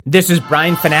This is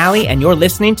Brian Finale, and you're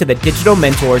listening to the Digital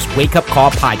Mentors Wake Up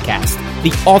Call podcast,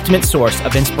 the ultimate source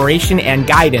of inspiration and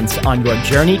guidance on your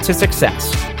journey to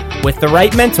success. With the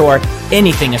right mentor,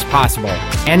 anything is possible.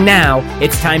 And now,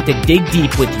 it's time to dig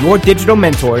deep with your digital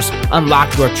mentors,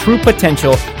 unlock your true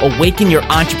potential, awaken your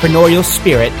entrepreneurial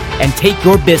spirit, and take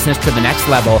your business to the next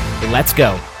level. Let's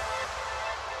go.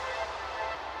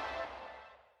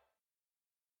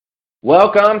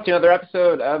 Welcome to another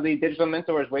episode of the Digital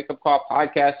Mentors Wake Up Call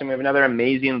podcast, and we have another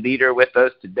amazing leader with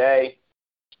us today.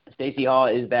 Stacey Hall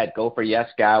is that go for yes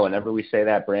guy. Whenever we say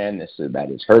that brand,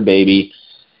 that is her baby,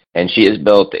 and she has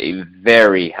built a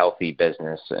very healthy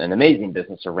business, an amazing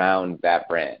business around that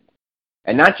brand.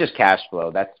 And not just cash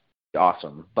flow, that's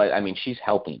awesome, but I mean, she's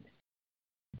helping.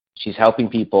 She's helping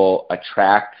people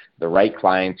attract the right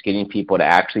clients, getting people to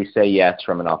actually say yes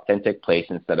from an authentic place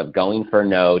instead of going for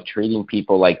no, treating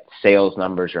people like sales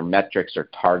numbers or metrics or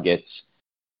targets.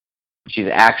 She's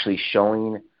actually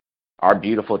showing our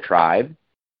beautiful tribe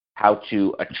how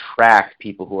to attract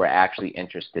people who are actually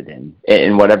interested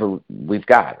in whatever we've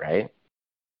got, right?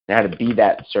 And how to be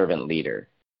that servant leader.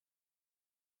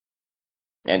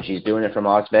 And she's doing it from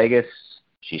Las Vegas.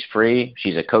 She's free.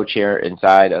 She's a coach here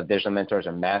inside of Digital Mentors,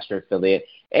 a master affiliate.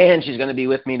 And she's going to be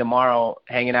with me tomorrow,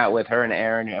 hanging out with her and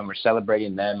Aaron, and we're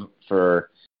celebrating them for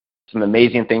some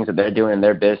amazing things that they're doing in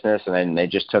their business. And then they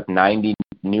just took 90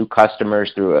 new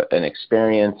customers through an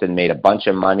experience and made a bunch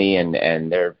of money, and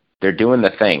they're doing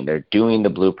the thing. They're doing the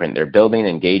blueprint. They're building,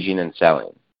 engaging, and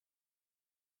selling.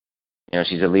 You know,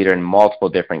 she's a leader in multiple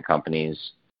different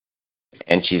companies,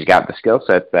 and she's got the skill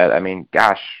sets that, I mean,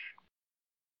 gosh,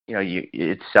 you know,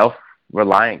 it's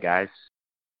self-reliant, guys,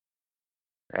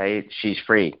 right? She's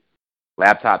free.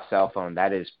 Laptop, cell phone,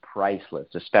 that is priceless,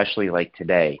 especially like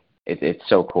today. It's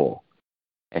so cool.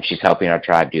 And she's helping our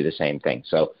tribe do the same thing.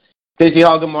 So, Stacey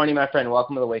Hall, good morning, my friend.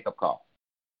 Welcome to the Wake Up Call.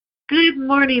 Good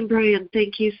morning, Brian.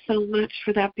 Thank you so much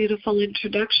for that beautiful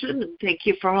introduction, and thank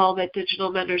you for all that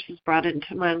Digital Mentors has brought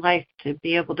into my life to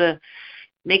be able to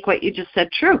make what you just said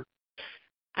true.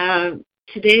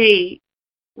 Today,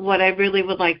 what I really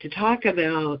would like to talk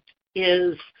about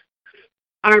is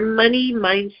our money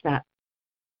mindset.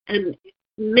 And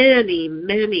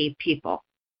many people,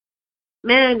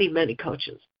 many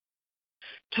coaches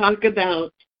talk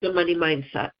about the money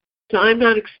mindset. So I'm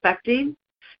not expecting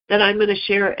that I'm going to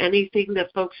share anything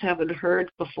that folks haven't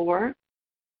heard before.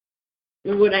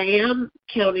 And what I am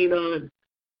counting on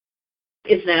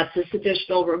is that this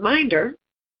additional reminder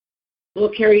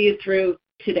will carry you through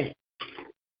today,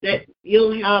 that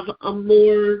you'll have a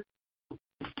more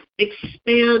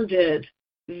expanded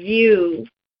view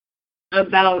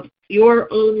about your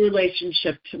own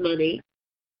relationship to money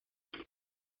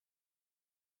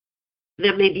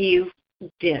than maybe you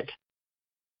did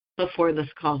before this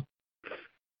call.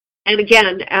 And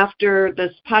again, after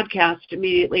this podcast,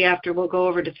 immediately after, we'll go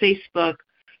over to Facebook,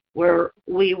 where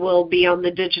we will be on the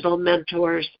Digital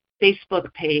Mentors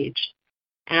Facebook page,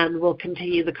 and we'll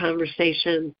continue the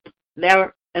conversation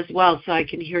there as well, so I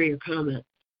can hear your comments.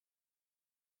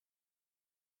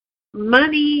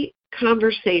 Money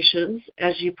conversations,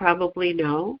 as you probably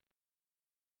know,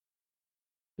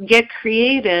 get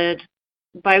created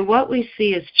by what we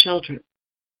see as children,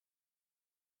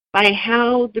 by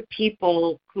how the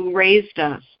people who raised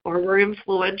us or were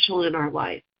influential in our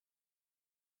life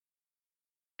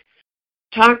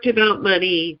talked about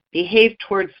money, behaved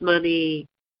towards money,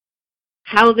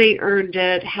 how they earned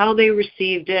it, how they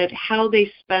received it, how they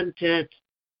spent it,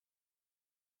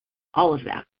 all of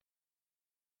that.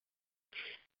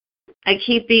 I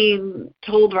keep being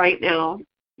told right now,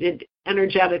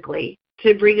 energetically,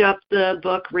 to bring up the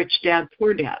book Rich Dad,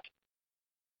 Poor Dad,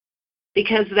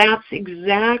 because that's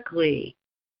exactly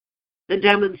the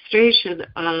demonstration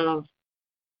of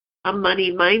a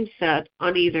money mindset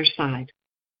on either side.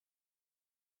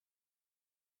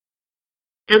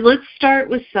 And let's start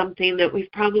with something that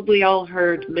we've probably all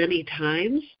heard many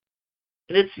times,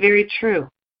 and it's very true.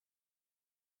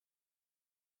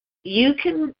 You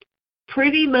can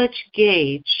pretty much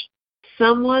gauge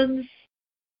someone's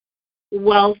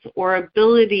wealth or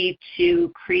ability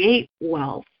to create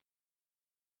wealth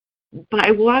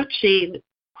by watching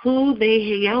who they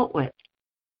hang out with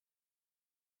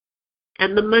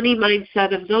and the money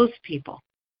mindset of those people.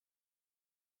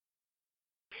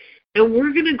 And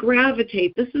we're going to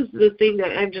gravitate. This is the thing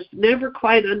that I've just never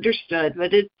quite understood,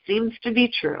 but it seems to be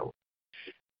true.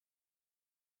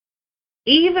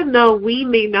 Even though we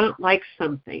may not like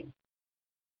something,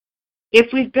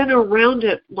 if we've been around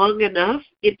it long enough,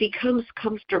 it becomes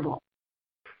comfortable.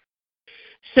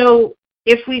 So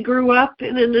if we grew up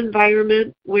in an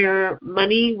environment where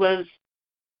money was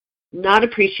not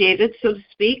appreciated, so to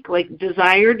speak, like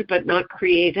desired but not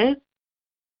created.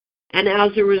 And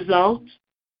as a result,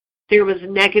 there was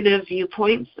negative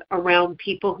viewpoints around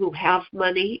people who have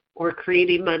money or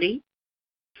creating money.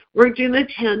 We're going to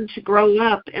tend to grow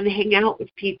up and hang out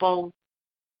with people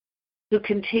who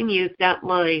continue that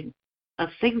line of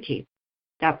thinking,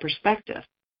 that perspective.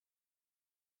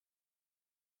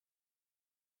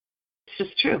 It's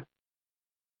just true.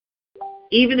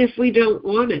 Even if we don't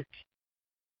want it,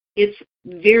 it's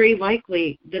very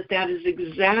likely that that is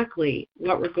exactly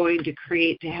what we're going to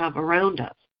create to have around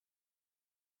us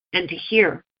and to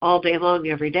hear all day long,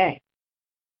 every day.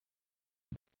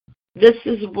 This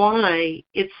is why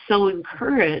it's so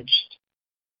encouraged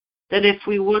that if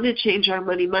we want to change our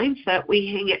money mindset, we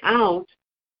hang out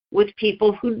with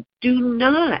people who do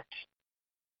not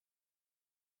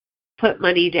put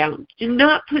money down. Do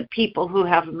not put people who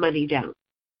have money down.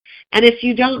 And if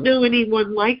you don't know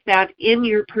anyone like that in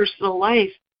your personal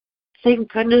life,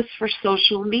 thank goodness for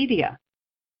social media.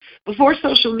 Before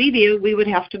social media, we would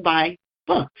have to buy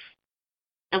books.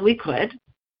 And we could,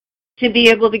 to be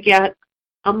able to get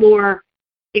a more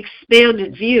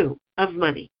expanded view of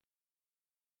money.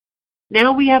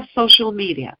 Now we have social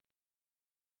media.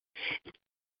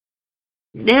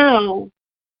 Now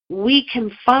we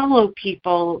can follow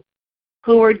people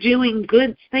who are doing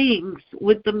good things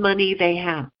with the money they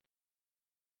have.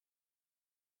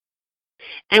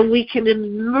 And we can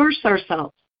immerse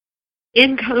ourselves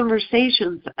in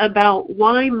conversations about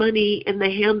why money in the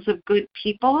hands of good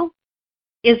people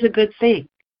is a good thing.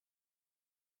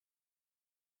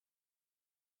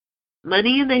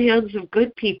 Money in the hands of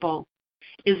good people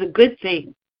is a good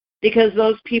thing because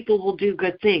those people will do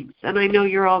good things. And I know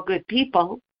you're all good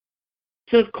people,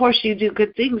 so of course you do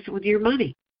good things with your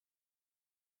money.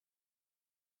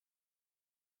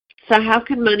 So how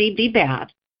can money be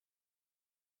bad?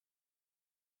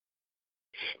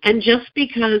 And just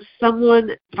because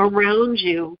someone around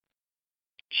you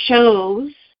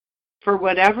chose, for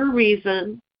whatever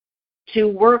reason, to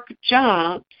work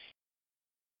jobs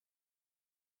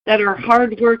that are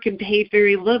hard work and pay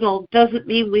very little, doesn't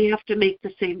mean we have to make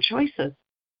the same choices.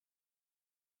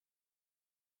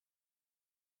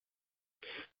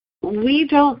 We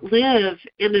don't live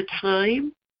in a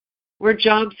time where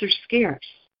jobs are scarce.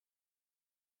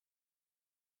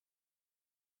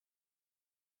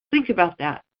 Think about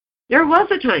that. There was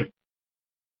a time.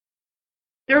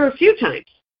 There were a few times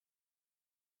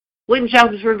when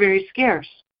jobs were very scarce.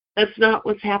 That's not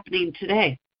what's happening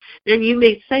today. Then you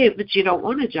may say, but you don't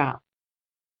want a job.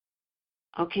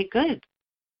 Okay, good.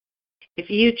 If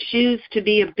you choose to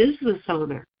be a business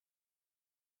owner,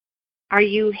 are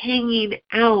you hanging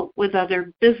out with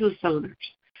other business owners?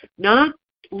 Not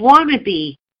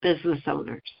wannabe business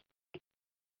owners.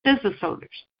 Business owners.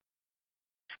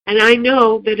 And I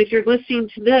know that if you're listening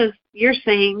to this, you're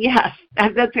saying, yes,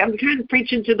 I'm kind of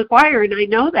preaching to the choir, and I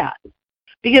know that.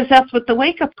 Because that's what the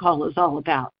wake-up call is all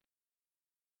about.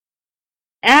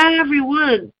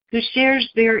 Everyone who shares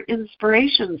their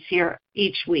inspirations here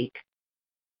each week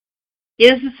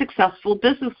is a successful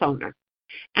business owner.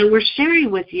 And we're sharing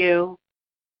with you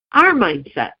our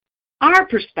mindset, our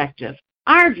perspective,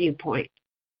 our viewpoint.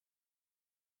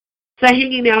 So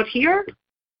hanging out here,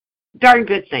 darn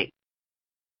good thing.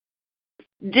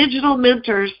 Digital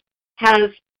Mentors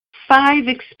has 5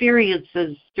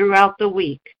 experiences throughout the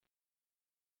week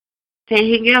to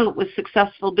hang out with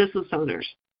successful business owners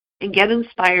and get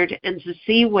inspired and to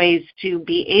see ways to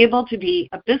be able to be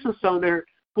a business owner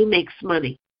who makes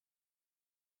money.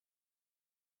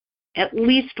 At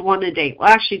least 1 a day. Well,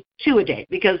 actually 2 a day,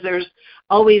 because there's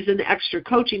always an extra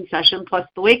coaching session plus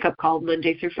the wake-up call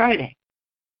Monday through Friday.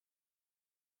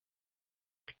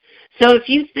 So if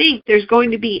you think there's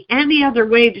going to be any other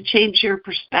way to change your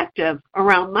perspective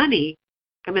around money,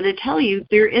 I'm going to tell you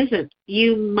there isn't.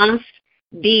 You must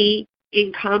be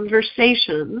in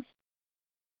conversations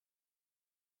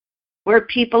where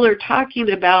people are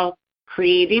talking about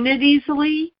creating it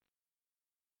easily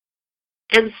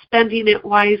and spending it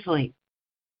wisely.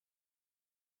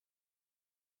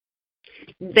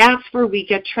 That's where we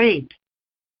get trained.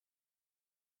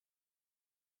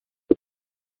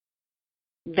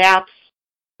 That's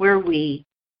where we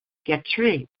get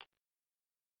trained,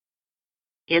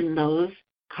 in those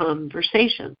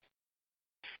conversations.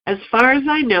 As far as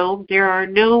I know, there are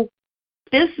no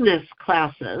business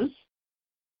classes.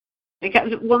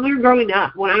 Because when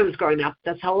I was growing up,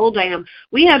 that's how old I am,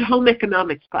 we had home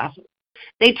economics classes.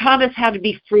 They taught us how to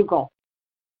be frugal,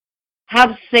 how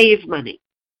to save money.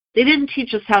 They didn't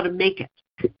teach us how to make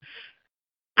it.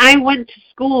 I went to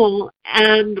school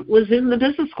and was in the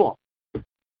business school.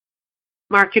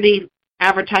 Marketing,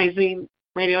 advertising,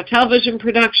 radio, television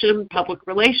production, public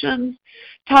relations,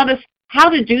 taught us how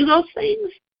to do those things,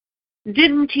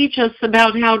 didn't teach us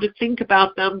about how to think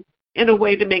about them in a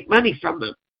way to make money from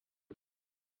them.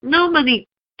 No money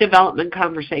development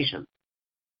conversation.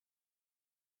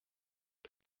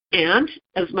 And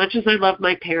as much as I love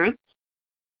my parents,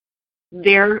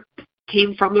 there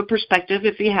came from a perspective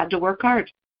if you had to work hard.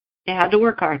 You had to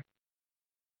work hard.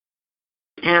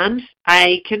 And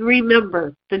I can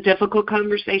remember the difficult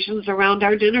conversations around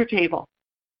our dinner table.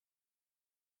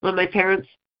 When my parents,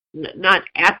 not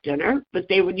at dinner, but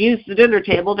they would use the dinner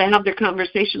table to have their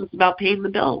conversations about paying the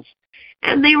bills.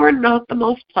 And they were not the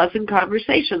most pleasant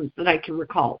conversations that I can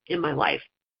recall in my life.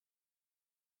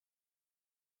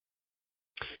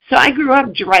 So I grew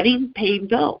up dreading paying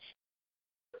bills.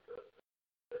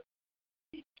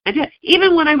 I did.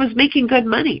 Even when I was making good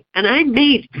money, and I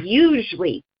made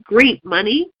usually great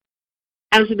money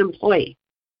as an employee.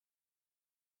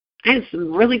 I had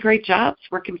some really great jobs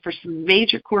working for some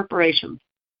major corporations.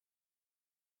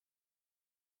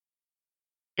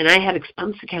 And I had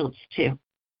expense accounts too.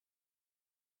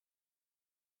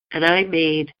 And I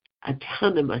made a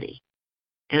ton of money.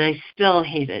 And I still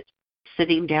hated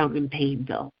sitting down and paying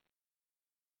bills.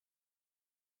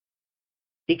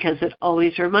 Because it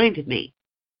always reminded me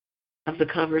of the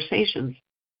conversations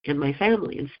in my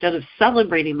family. Instead of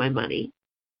celebrating my money,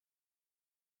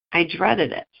 I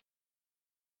dreaded it.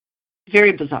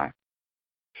 Very bizarre.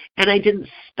 And I didn't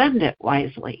spend it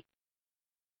wisely.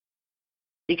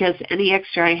 Because any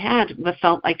extra I had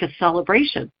felt like a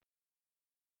celebration.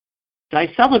 So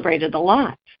I celebrated a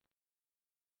lot.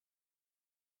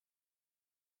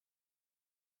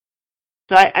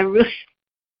 So I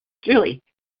really,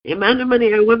 the amount of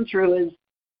money I went through is,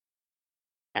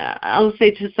 I'll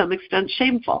say to some extent,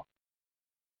 shameful.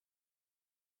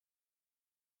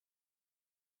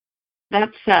 That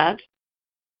said,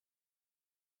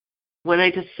 when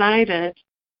I decided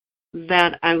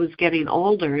that I was getting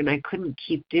older and I couldn't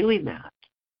keep doing that,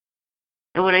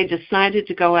 and when I decided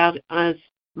to go out as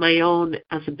my own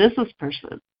as a business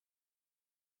person,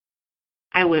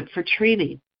 I went for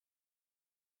training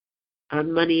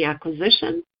on money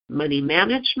acquisition, money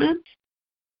management,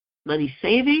 money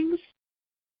savings.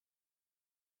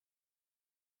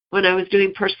 When I was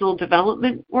doing personal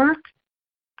development work,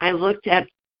 I looked at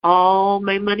all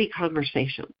my money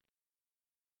conversations.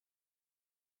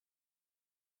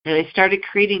 And I started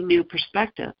creating new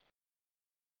perspectives.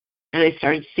 And I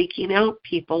started seeking out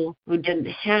people who didn't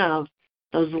have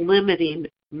those limiting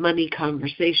money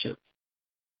conversations.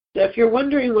 So if you're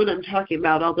wondering what I'm talking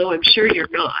about, although I'm sure you're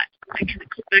not, I can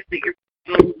expect that you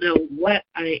all know what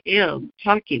I am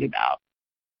talking about.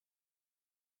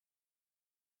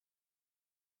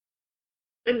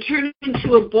 I'm turning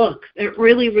to a book that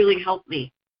really, really helped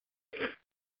me.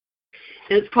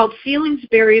 And it's called Feelings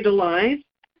Buried Alive,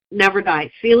 Never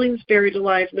Die. Feelings Buried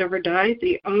Alive, Never Die.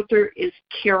 The author is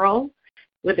Carol,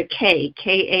 with a K,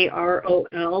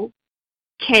 K-A-R-O-L,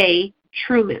 K.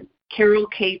 Truman. Carol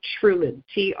K. Truman,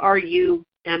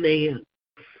 T-R-U-M-A-N.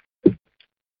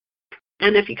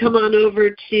 And if you come on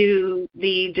over to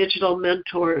the Digital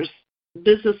Mentors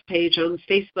business page on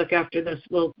Facebook after this,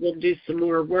 we'll do some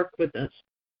more work with this.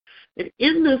 And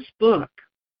in this book,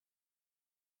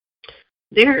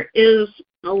 there is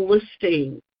a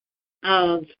listing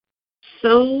of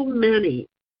so many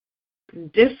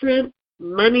different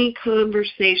money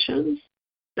conversations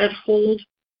that hold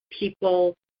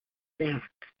people back,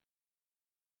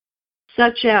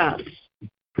 such as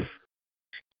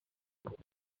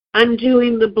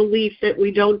undoing the belief that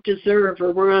we don't deserve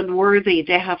or we're unworthy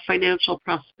to have financial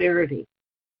prosperity,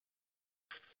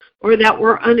 or that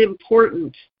we're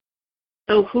unimportant.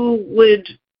 So who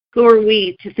are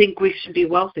we to think we should be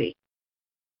wealthy?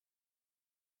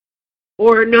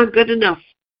 Or not good enough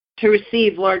to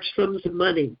receive large sums of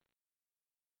money?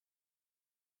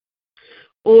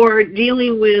 Or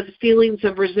dealing with feelings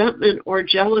of resentment or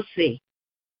jealousy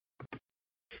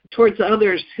towards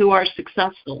others who are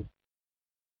successful.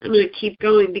 I'm going to keep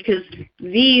going because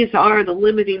these are the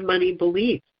limiting money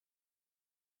beliefs.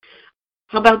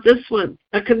 How about this one?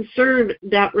 A concern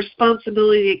that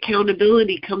responsibility and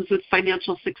accountability comes with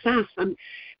financial success. And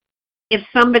if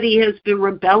somebody has been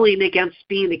rebelling against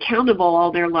being accountable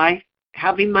all their life,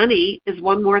 having money is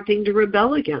one more thing to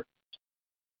rebel against.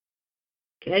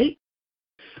 Okay?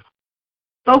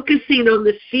 Focusing on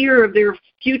the fear of their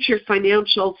future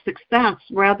financial success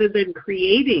rather than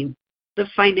creating the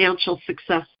financial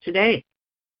success today.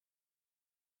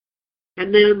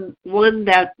 And then one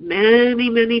that many,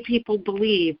 many people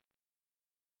believe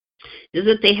is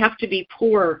that they have to be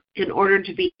poor in order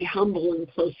to be humble and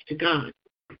close to God,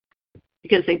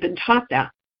 because they've been taught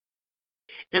that.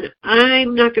 And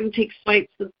I'm not going to take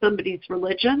swipes at somebody's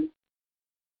religion.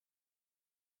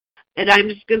 And I'm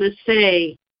just going to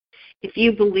say, if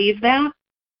you believe that,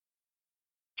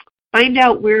 find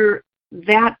out where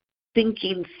that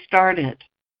thinking started.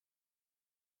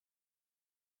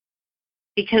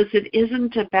 Because it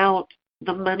isn't about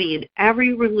the money. In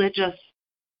every religious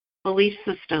belief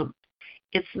system,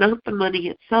 it's not the money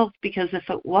itself, because if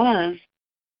it was,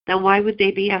 then why would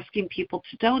they be asking people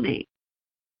to donate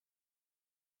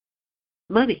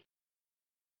money?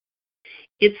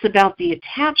 It's about the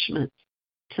attachment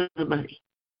to the money.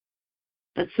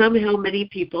 But somehow many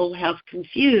people have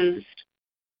confused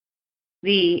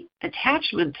the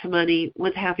attachment to money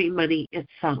with having money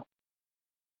itself.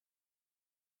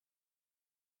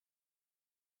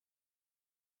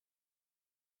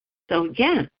 So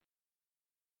again,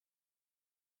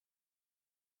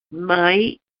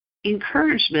 my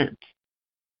encouragement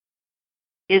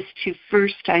is to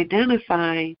first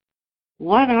identify,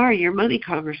 what are your money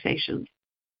conversations?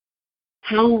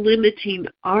 How limiting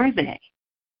are they?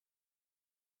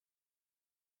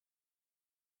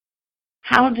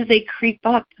 How do they creep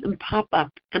up and pop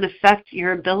up and affect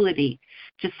your ability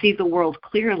to see the world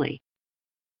clearly?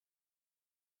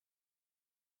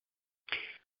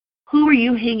 Who are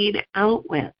you hanging out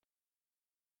with?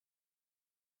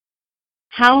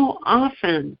 How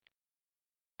often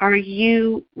are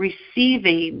you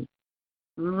receiving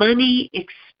money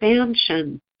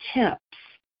expansion tips?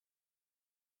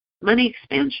 Money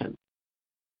expansion,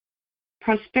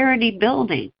 prosperity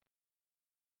building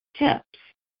tips.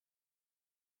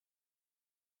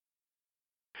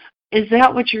 Is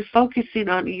that what you're focusing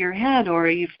on in your head, or are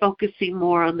you focusing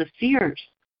more on the fears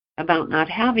about not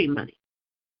having money?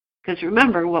 Because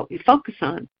remember, what we focus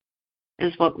on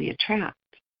is what we attract.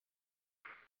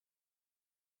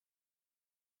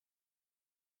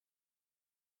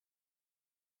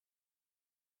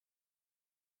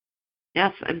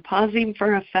 Yes, I'm pausing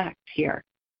for effect here.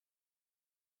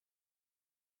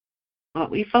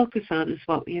 What we focus on is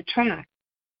what we attract.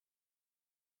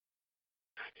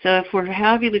 So if we're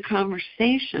having a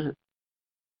conversation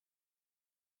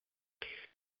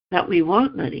that we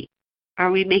want money,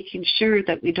 are we making sure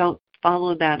that we don't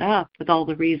follow that up with all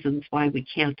the reasons why we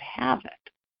can't have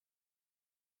it?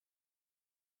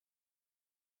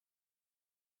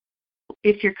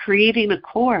 If you're creating a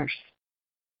course,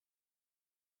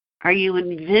 are you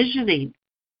envisioning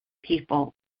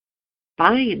people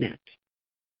buying it?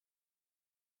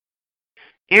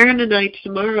 Erin and I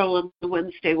tomorrow on the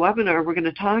Wednesday webinar, we're going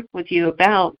to talk with you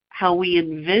about how we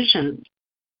envisioned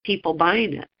people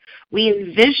buying it. We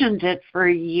envisioned it for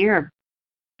a year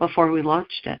before we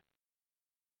launched it.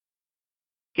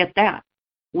 Get that?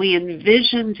 We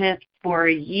envisioned it for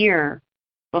a year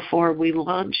before we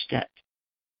launched it.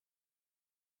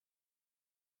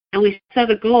 And we set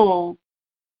a goal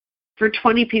for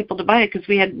 20 people to buy it because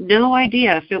we had no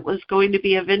idea if it was going to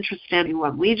be of interest to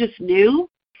anyone. We just knew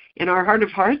in our heart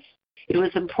of hearts it was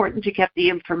important to get the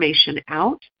information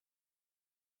out.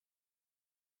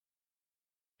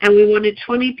 And we wanted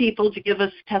 20 people to give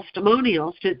us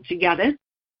testimonials to get it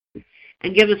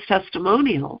and give us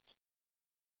testimonials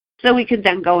so we could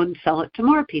then go and sell it to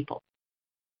more people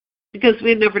because we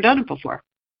had never done it before.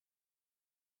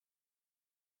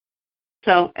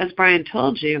 So as Brian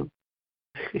told you,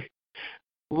 a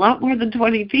lot more than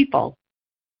 20 people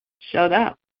showed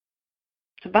up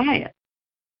to buy it.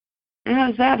 And how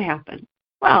does that happen?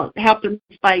 Well, it happens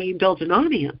by you build an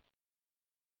audience.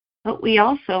 But we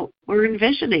also were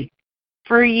envisioning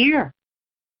for a year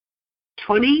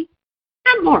 20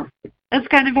 and more. That's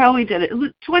kind of how we did it. It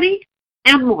was 20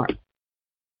 and more.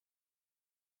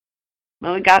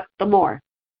 Well, we got the more.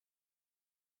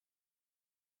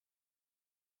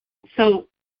 So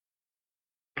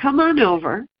come on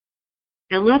over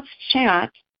and let's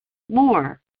chat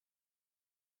more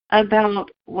about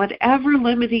whatever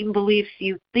limiting beliefs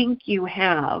you think you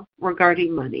have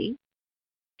regarding money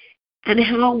and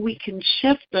how we can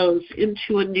shift those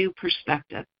into a new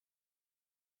perspective.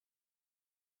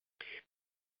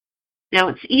 Now,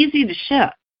 it's easy to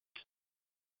shift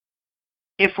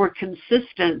if we're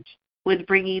consistent with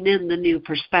bringing in the new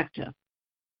perspective.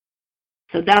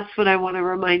 So that's what I want to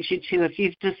remind you too. If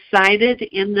you've decided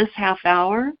in this half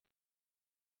hour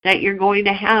that you're going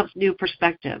to have new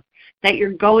perspective, that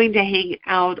you're going to hang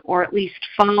out or at least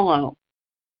follow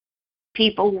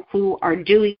people who are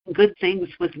doing good things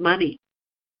with money,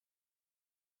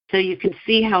 so you can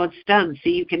see how it's done, so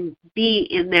you can be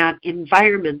in that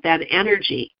environment, that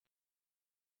energy,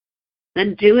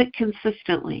 then do it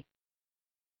consistently.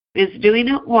 Because doing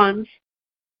it once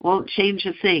won't change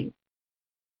a thing.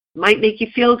 It might make you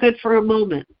feel good for a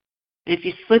moment, If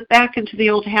you slip back into the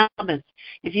old habits,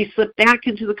 if you slip back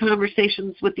into the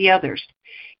conversations with the others,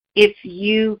 if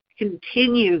you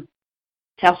continue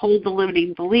to hold the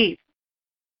limiting belief,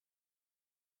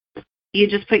 you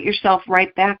just put yourself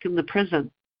right back in the prison.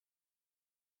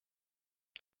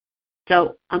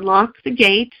 So unlock the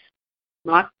gate,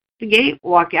 walk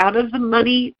out of the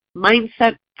money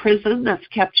mindset prison that's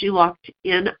kept you locked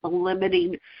in a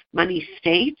limiting money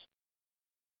state,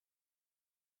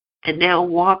 and now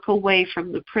walk away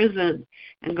from the prison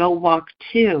and go walk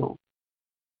to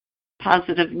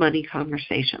positive money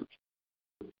conversations.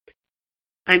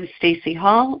 I'm Stacey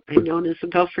Hall. I'm known as the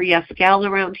Go For Yes gal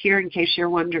around here. In case you're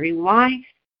wondering why,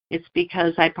 it's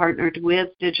because I partnered with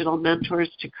digital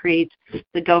mentors to create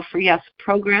the Go For Yes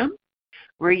program,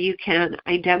 where you can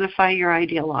identify your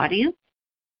ideal audience,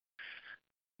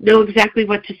 know exactly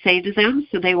what to say to them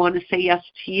so they want to say yes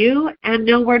to you, and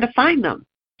know where to find them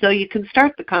so you can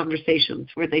start the conversations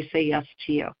where they say yes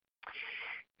to you,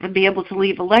 and be able to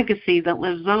leave a legacy that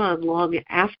lives on long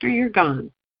after you're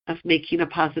gone of making a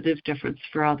positive difference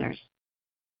for others.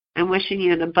 I'm wishing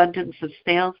you an abundance of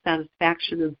sales,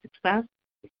 satisfaction, and success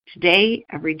today,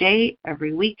 every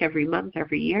week, every month,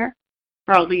 every year,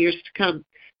 for all the years to come.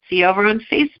 See you over on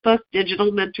Facebook,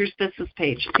 Digital Mentors Business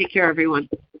Page. Take care, everyone.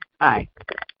 Bye.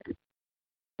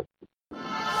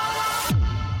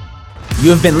 You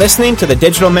have been listening to the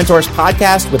Digital Mentors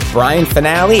Podcast with Brian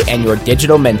Finale and your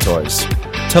digital mentors.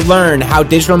 To learn how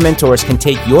digital mentors can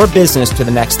take your business to the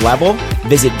next level,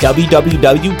 visit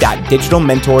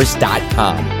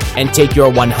www.digitalmentors.com and take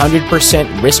your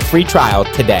 100% risk-free trial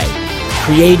today.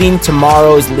 Creating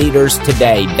tomorrow's leaders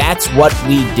today. That's what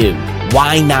we do.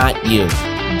 Why not you?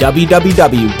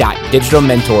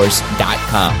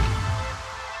 www.digitalmentors.com.